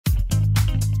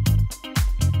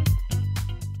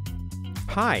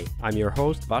Hi, I'm your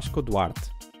host Vasco Duarte.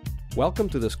 Welcome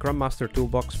to the Scrum Master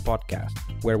Toolbox podcast,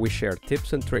 where we share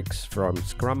tips and tricks from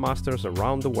Scrum Masters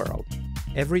around the world.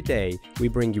 Every day, we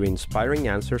bring you inspiring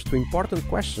answers to important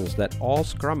questions that all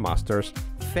Scrum Masters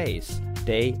face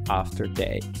day after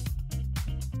day.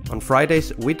 On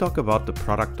Fridays, we talk about the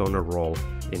product owner role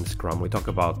in Scrum. We talk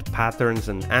about patterns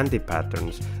and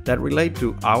anti-patterns that relate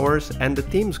to ours and the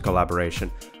team's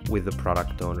collaboration with the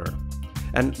product owner.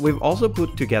 And we've also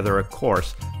put together a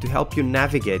course to help you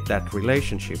navigate that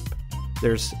relationship.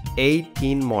 There's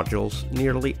 18 modules,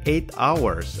 nearly 8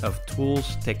 hours of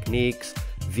tools, techniques,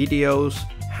 videos,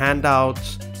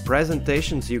 handouts,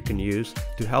 presentations you can use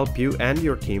to help you and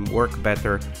your team work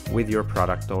better with your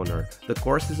product owner. The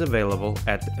course is available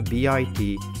at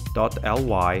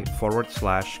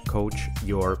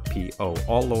bit.ly/coachyourPO.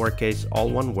 All lowercase, all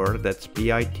one word, that's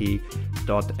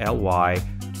bit.ly/coachyourPO.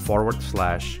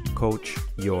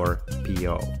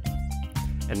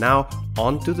 And now,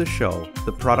 on to the show,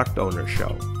 the Product Owner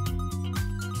Show.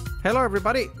 Hello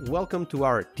everybody, welcome to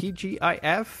our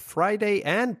TGIF Friday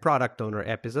and Product Owner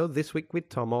episode, this week with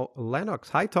Tomo Lennox.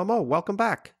 Hi Tomo, welcome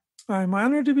back. I'm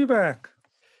honored to be back.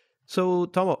 So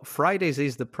Tomo, Fridays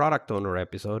is the Product Owner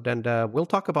episode, and we'll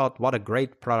talk about what a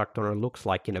great Product Owner looks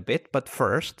like in a bit. But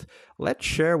first, let's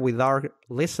share with our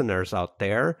listeners out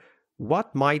there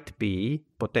what might be,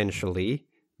 potentially,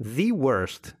 the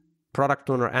worst Product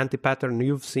Owner anti-pattern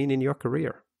you've seen in your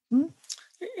career.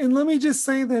 And let me just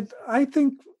say that I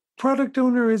think Product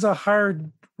Owner is a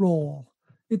hard role.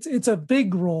 It's a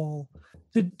big role.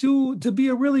 To be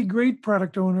a really great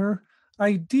Product Owner,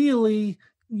 ideally,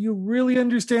 you really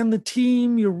understand the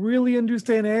team, you really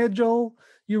understand Agile,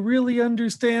 you really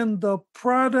understand the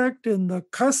product and the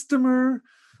customer.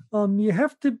 You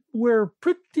have to wear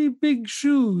pretty big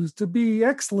shoes to be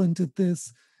excellent at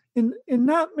this. And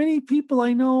not many people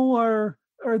I know are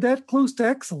that close to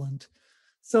excellent.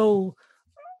 So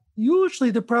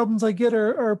usually the problems I get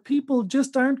are people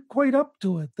just aren't quite up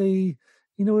to it.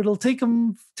 It'll take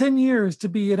them 10 years to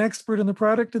be an expert in the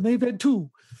product, and they've had 2.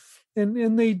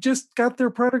 And they just got their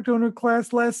product owner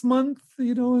class last month,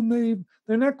 and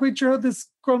they're not quite sure how this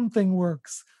Scrum thing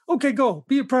works. Okay, go,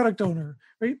 be a product owner,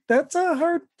 right? That's a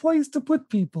hard place to put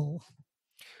people.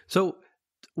 So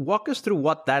walk us through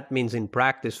what that means in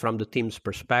practice from the team's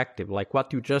perspective, like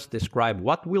what you just described.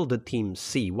 What will the team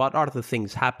see? What are the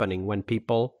things happening when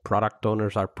product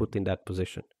owners, are put in that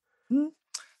position?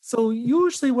 So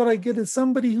usually what I get is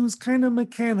somebody who's kind of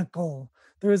mechanical.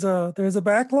 There's a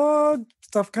backlog,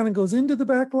 stuff kind of goes into the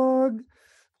backlog.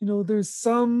 There's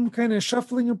some kind of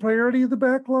shuffling of priority of the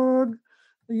backlog,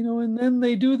 and then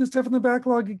they do the stuff in the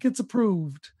backlog, it gets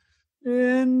approved.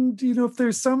 And, if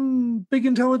there's some big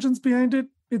intelligence behind it,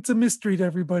 it's a mystery to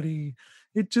everybody.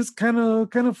 It just kind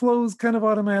of flows kind of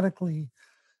automatically.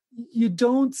 You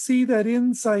don't see that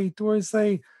insight where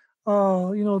say,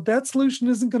 that solution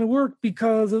isn't going to work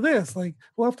because of this. Like,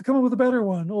 we'll have to come up with a better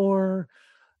one. Or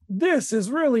this is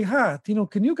really hot.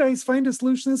 Can you guys find a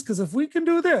solution to this? Because if we can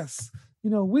do this,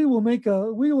 we will make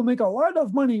a lot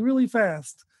of money really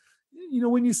fast.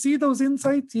 When you see those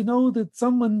insights, that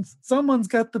someone's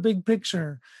got the big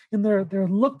picture and they're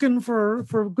looking for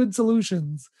good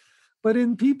solutions. But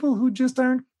in people who just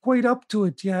aren't quite up to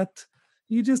it yet,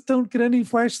 you just don't get any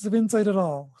flashes of insight at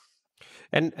all.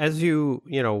 And as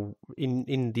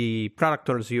in the product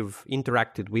owners you've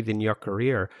interacted with in your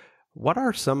career, what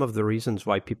are some of the reasons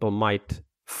why people might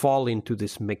fall into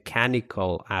this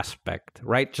mechanical aspect,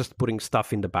 right? Just putting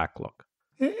stuff in the backlog.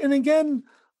 And again,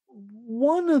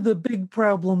 one of the big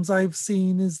problems I've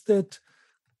seen is that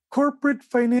corporate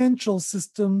financial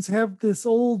systems have this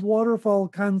old waterfall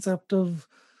concept of,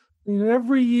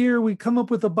 every year we come up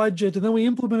with a budget and then we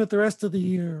implement it the rest of the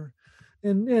year.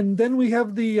 And then we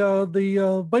have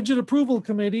the budget approval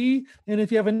committee. And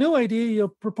if you have a new idea, you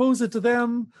propose it to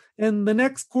them. And the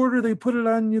next quarter, they put it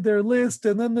on their list.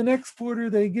 And then the next quarter,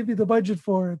 they give you the budget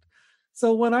for it.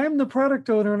 So when I'm the product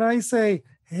owner and I say,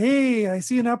 hey, I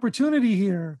see an opportunity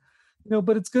here,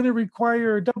 but it's going to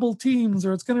require double teams,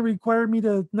 or it's going to require me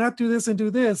to not do this and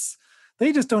do this,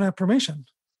 they just don't have permission.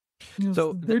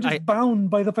 So they're just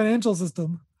bound by the financial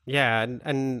system. Yeah.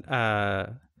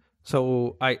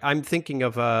 So I'm thinking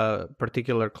of a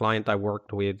particular client I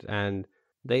worked with, and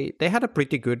they had a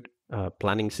pretty good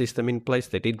planning system in place.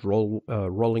 They did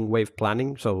rolling wave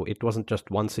planning. So it wasn't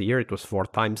just once a year, it was 4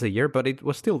 times a year, but it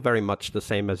was still very much the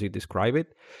same as you describe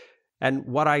it. And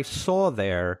what I saw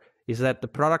there is that the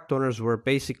product owners were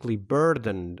basically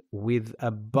burdened with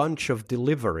a bunch of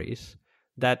deliveries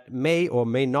that may or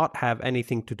may not have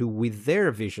anything to do with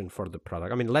their vision for the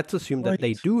product. I mean, let's assume that they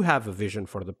Right. do have a vision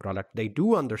for the product, they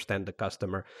do understand the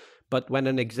customer, but when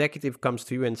an executive comes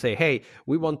to you and say, hey,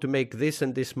 we want to make this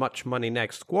and this much money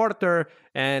next quarter,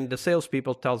 and the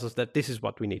salespeople tells us that this is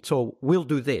what we need, so we'll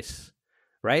do this,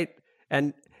 right?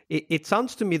 And it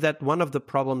sounds to me that one of the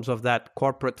problems of that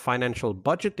corporate financial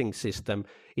budgeting system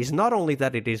is not only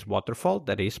that it is waterfall,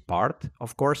 that is part,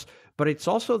 of course, but it's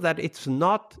also that it's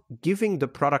not giving the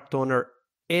product owner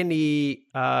any,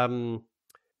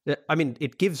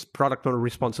 it gives product owner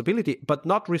responsibility, but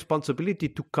not responsibility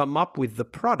to come up with the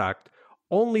product,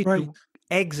 only Right. to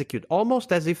execute,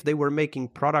 almost as if they were making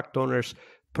product owners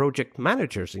project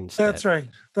managers instead. That's right.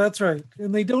 That's right.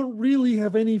 And they don't really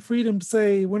have any freedom to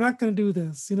say, we're not going to do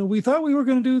this. We thought we were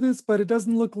going to do this, but it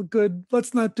doesn't look good.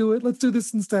 Let's not do it. Let's do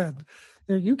this instead.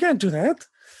 You can't do that.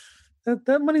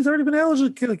 That money's already been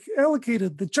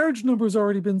allocated. The charge number's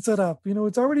already been set up.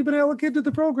 It's already been allocated to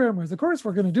the programmers. Of course,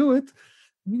 we're going to do it,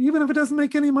 even if it doesn't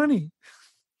make any money.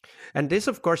 And this,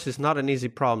 of course, is not an easy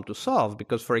problem to solve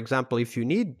because, for example, if you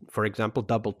need, for example,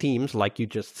 double teams, like you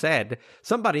just said,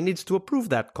 somebody needs to approve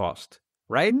that cost,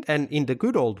 right? Mm-hmm. And in the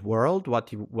good old world,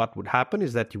 what would happen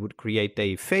is that you would create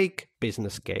a fake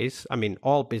business case. I mean,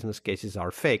 all business cases are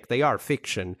fake. They are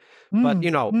fiction. But,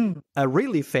 a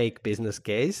really fake business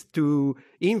case to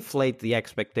inflate the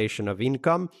expectation of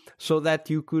income so that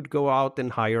you could go out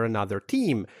and hire another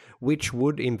team, which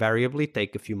would invariably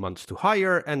take a few months to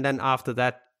hire. And then after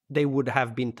that, they would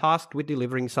have been tasked with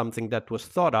delivering something that was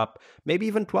thought up maybe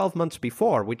even 12 months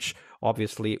before, which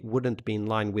obviously wouldn't be in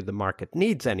line with the market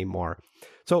needs anymore.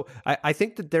 So I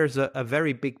think that there's a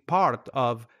very big part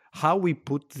of how we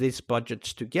put these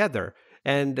budgets together.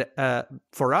 And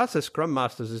for us as Scrum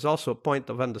Masters is also a point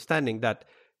of understanding that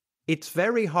it's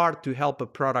very hard to help a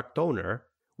product owner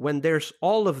when there's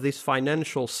all of these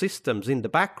financial systems in the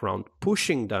background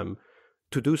pushing them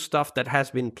to do stuff that has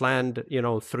been planned,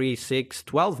 3, 6,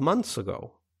 12 months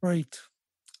ago. Right.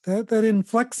 That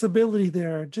inflexibility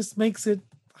there just makes it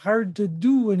hard to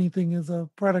do anything as a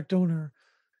product owner.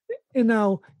 And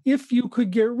now, if you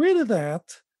could get rid of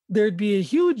that, there'd be a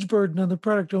huge burden on the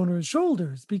product owner's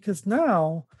shoulders because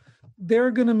now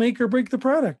they're going to make or break the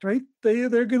product, right? They're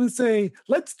going to say,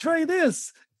 let's try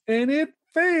this. And it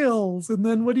fails. And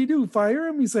then what do? Fire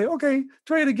them? You say, okay,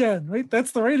 try it again, right?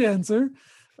 That's the right answer.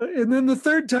 And then the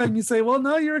third time you say, well,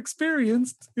 now you're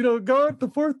experienced, go out the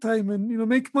fourth time and,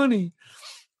 make money.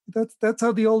 That's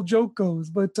how the old joke goes.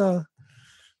 But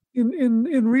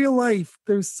in real life,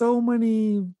 there's so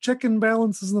many check and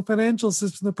balances in the financial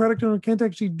system, the product owner can't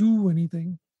actually do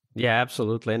anything. Yeah,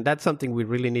 absolutely. And that's something we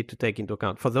really need to take into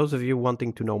account. For those of you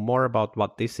wanting to know more about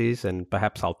what this is and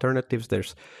perhaps alternatives,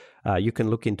 you can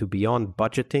look into Beyond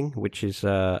Budgeting, which is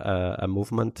a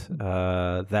movement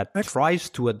that tries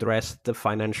to address the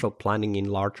financial planning in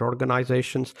large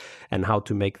organizations and how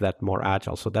to make that more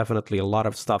agile. So definitely a lot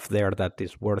of stuff there that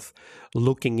is worth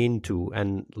looking into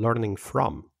and learning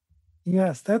from.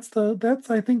 Yes, that's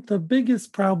I think the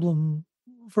biggest problem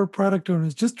for product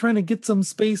owners, just trying to get some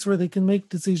space where they can make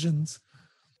decisions.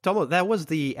 Tomo, that was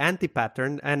the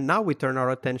anti-pattern, and now we turn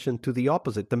our attention to the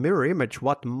opposite, the mirror image,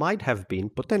 what might have been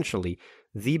potentially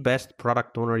the best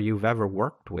product owner you've ever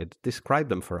worked with. Describe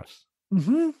them for us.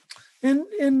 Mm-hmm.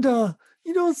 And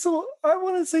so I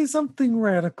want to say something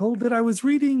radical that I was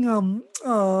reading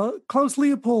Klaus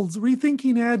Leopold's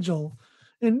Rethinking Agile,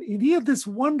 and he had this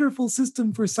wonderful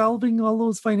system for solving all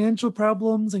those financial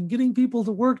problems and getting people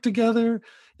to work together.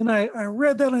 And I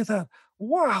read that and I thought,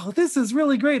 wow, this is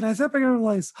really great. And I sat back and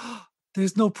realized,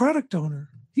 there's no product owner.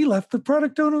 He left the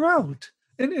product owner out.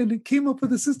 And it came up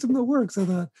with a system that works. I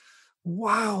thought,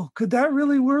 wow, could that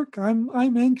really work?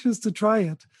 I'm anxious to try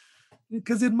it.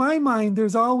 Because in my mind,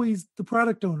 there's always the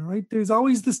product owner, right? There's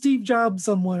always the Steve Jobs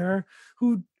somewhere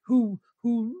who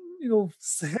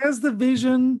has the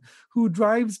vision, who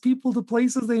drives people to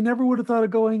places they never would have thought of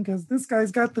going because this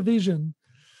guy's got the vision.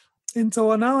 And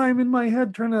so now I'm in my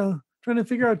head trying to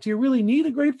figure out, do you really need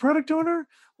a great product owner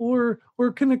or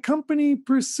can a company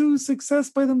pursue success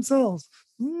by themselves?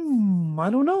 I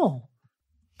don't know.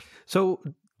 So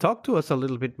talk to us a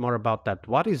little bit more about that.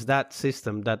 What is that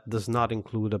system that does not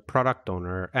include a product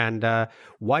owner, and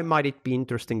why might it be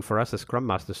interesting for us as Scrum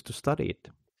Masters to study it?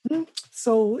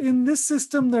 So in this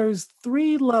system, there's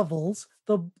 3 levels.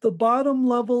 The bottom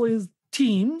level is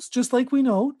teams, just like we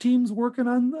know, teams working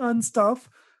on stuff.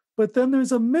 But then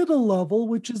there's a middle level,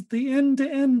 which is the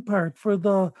end-to-end part for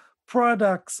the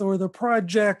products or the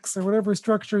projects or whatever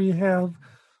structure you have,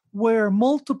 where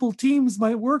multiple teams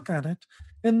might work on it.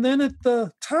 And then at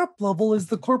the top level is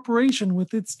the corporation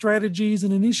with its strategies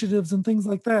and initiatives and things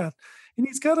like that. And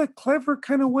he's got a clever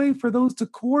kind of way for those to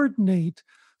coordinate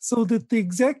so that the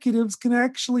executives can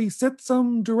actually set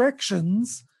some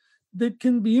directions that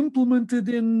can be implemented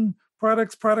in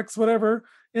products, whatever,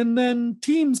 and then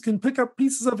teams can pick up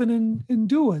pieces of it and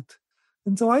do it.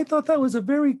 And so I thought that was a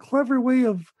very clever way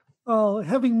of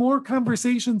having more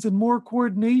conversations and more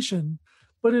coordination,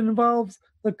 but it involves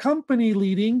the company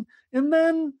leading. And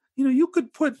then, you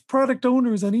could put product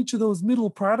owners on each of those middle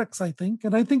products, I think,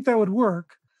 and I think that would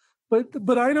work.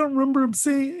 But I don't remember him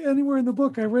saying anywhere in the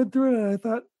book. I read through it and I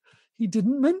thought he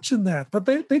didn't mention that, but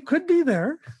they could be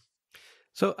there.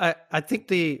 So I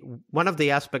think one of the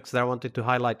aspects that I wanted to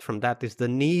highlight from that is the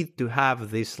need to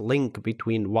have this link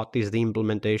between what is the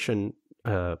implementation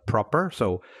proper,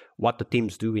 so what the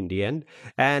teams do in the end,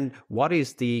 and what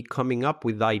is the coming up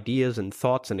with ideas and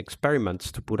thoughts and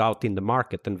experiments to put out in the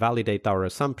market and validate our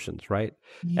assumptions, right?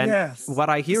 Yes. And what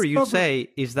I hear you say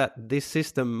is that this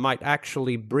system might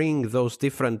actually bring those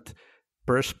different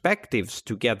perspectives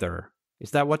together. Is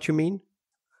that what you mean?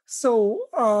 So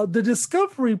the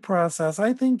discovery process,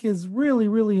 I think, is really,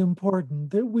 really important,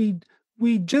 that we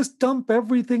just dump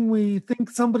everything we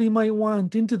think somebody might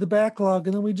want into the backlog,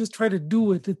 and then we just try to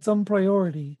do it at some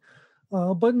priority.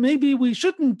 But maybe we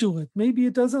shouldn't do it. Maybe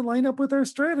it doesn't line up with our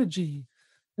strategy.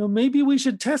 Maybe we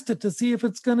should test it to see if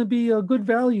it's going to be a good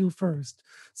value first.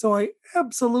 So I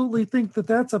absolutely think that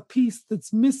that's a piece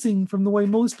that's missing from the way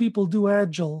most people do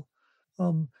Agile.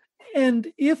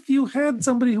 And if you had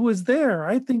somebody who was there,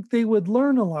 I think they would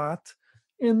learn a lot.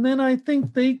 And then I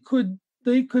think they could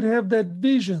have that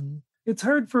vision. It's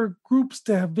hard for groups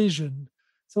to have vision.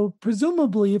 So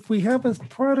presumably, if we have a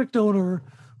product owner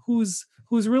who's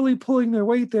really pulling their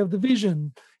weight, they have the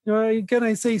vision. Again,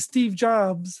 I say Steve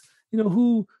Jobs,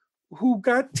 who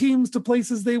got teams to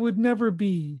places they would never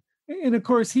be. And of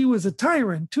course, he was a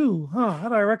tyrant too. How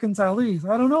do I reconcile these?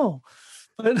 I don't know.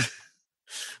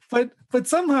 But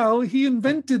somehow he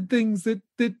invented things that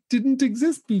didn't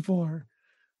exist before.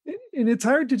 And it's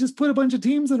hard to just put a bunch of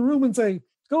teams in a room and say,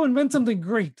 go invent something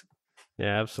great.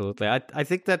 Yeah, absolutely. I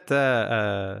think that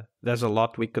there's a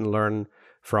lot we can learn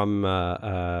from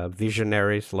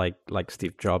visionaries like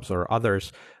Steve Jobs or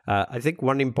others. I think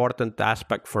one important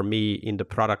aspect for me in the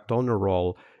product owner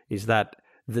role is that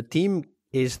the team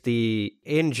is the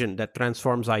engine that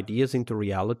transforms ideas into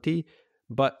reality,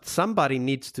 but somebody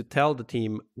needs to tell the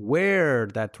team where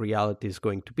that reality is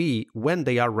going to be when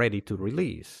they are ready to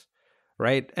release,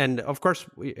 right? And of course,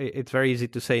 it's very easy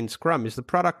to say in Scrum is the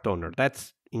product owner.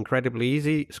 That's incredibly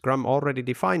easy. Scrum already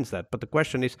defines that. But the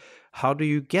question is, how do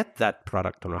you get that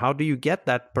product owner? How do you get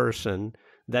that person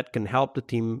that can help the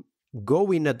team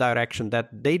go in a direction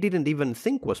that they didn't even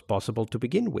think was possible to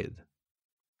begin with?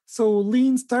 So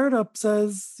Lean Startup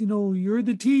says, you're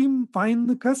the team, find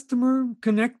the customer,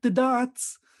 connect the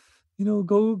dots,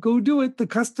 go do it. The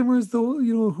customer is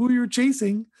who you're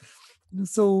chasing.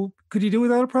 So could you do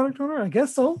without a product owner? I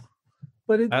guess so.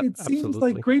 But it seems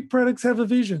like great products have a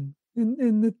vision.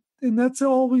 And that's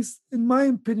always, in my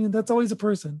opinion, that's always a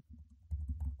person.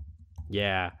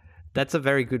 Yeah, that's a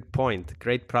very good point.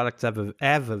 Great products have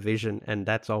a vision, and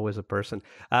that's always a person.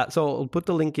 So I'll put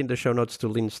the link in the show notes to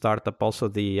Lean Startup, also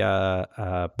the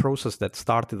process that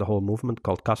started the whole movement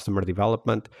called customer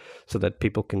development, so that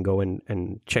people can go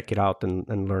and check it out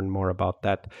and learn more about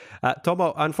that.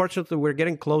 Tomo, unfortunately, we're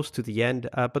getting close to the end,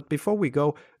 but before we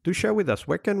go, do share with us,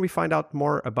 where can we find out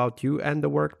more about you and the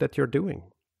work that you're doing?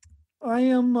 I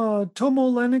am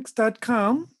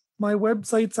tomolennox.com. My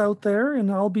website's out there,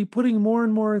 and I'll be putting more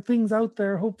and more things out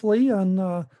there, hopefully,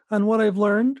 on what I've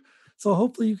learned. So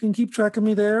hopefully you can keep track of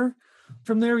me there.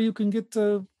 From there, you can get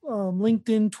to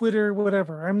LinkedIn, Twitter,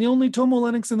 whatever. I'm the only Tomo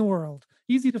Lennox in the world.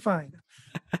 Easy to find.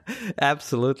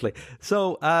 Absolutely.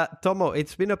 So, Tomo,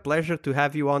 it's been a pleasure to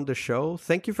have you on the show.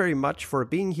 Thank you very much for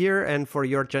being here and for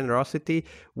your generosity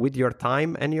with your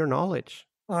time and your knowledge.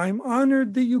 I'm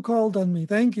honored that you called on me.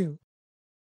 Thank you.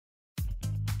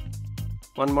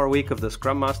 One more week of the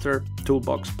Scrum Master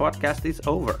Toolbox podcast is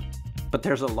over, but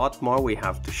there's a lot more we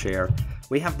have to share.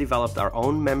 We have developed our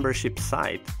own membership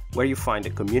site where you find a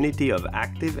community of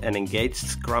active and engaged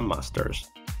Scrum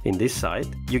Masters. In this site,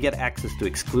 you get access to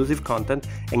exclusive content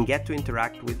and get to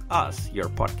interact with us, your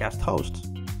podcast hosts,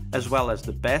 as well as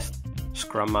the best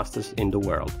Scrum Masters in the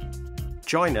world.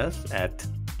 Join us at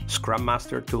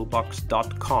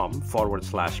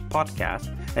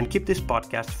scrummastertoolbox.com/podcast and keep this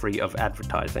podcast free of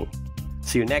advertising.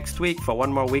 See you next week for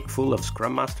one more week full of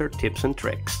Scrum Master tips and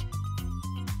tricks.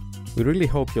 We really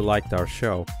hope you liked our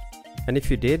show. And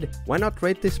if you did, why not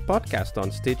rate this podcast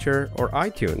on Stitcher or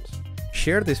iTunes?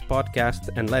 Share this podcast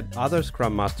and let other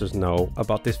Scrum Masters know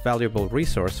about this valuable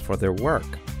resource for their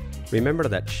work. Remember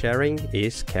that sharing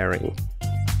is caring.